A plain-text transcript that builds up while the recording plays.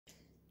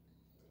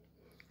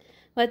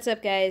What's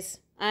up, guys?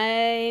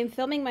 I'm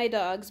filming my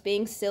dogs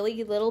being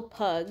silly little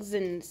pugs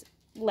and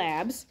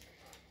labs.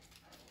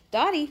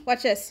 Dottie,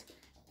 watch this.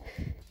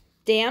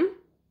 Damn.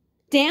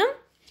 Damn.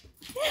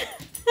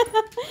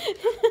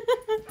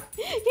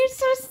 You're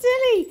so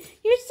silly.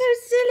 You're so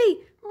silly.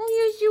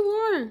 Oh, yes, you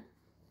are.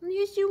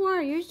 Yes, you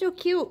are. You're so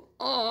cute.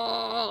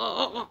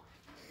 Oh.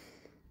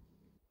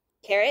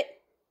 Carrot?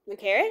 The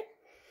carrot?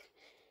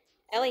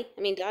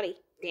 Dottie.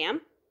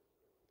 Damn.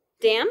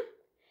 Damn.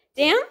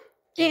 Damn.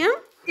 Damn.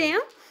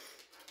 Damn.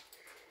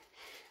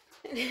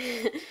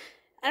 I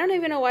don't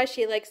even know why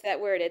she likes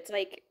that word. It's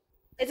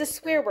a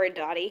swear word,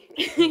 Dottie.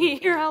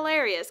 You're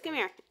hilarious. Come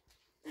here.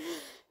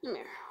 Come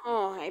here.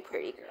 Oh, hi,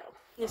 pretty girl.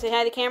 You say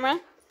hi to the camera?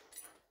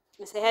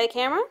 You say hi to the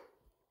camera?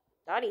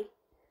 Dottie.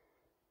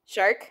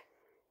 Shark.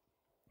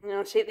 You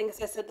know, she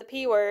thinks I said the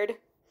P word.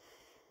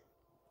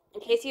 In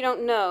case you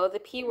don't know, the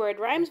P word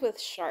rhymes with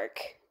shark,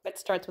 but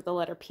starts with the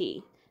letter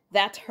P.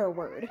 That's her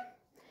word.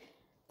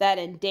 That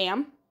and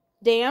damn.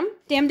 Damn.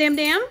 Damn, damn,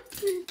 damn.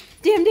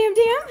 Damn, damn,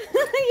 damn.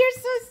 You're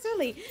so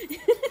silly.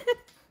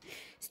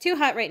 It's too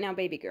hot right now,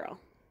 baby girl.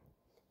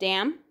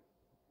 Damn.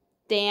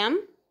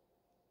 Damn.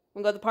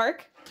 Wanna go to the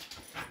park?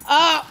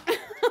 Oh!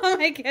 Oh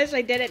my gosh,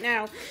 I did it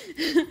now.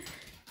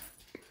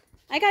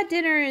 I got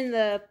dinner in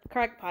the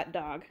crock-pot,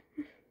 dog.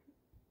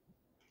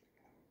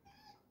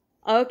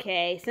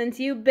 Okay, since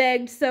you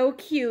begged so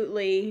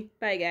cutely.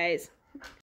 Bye, guys.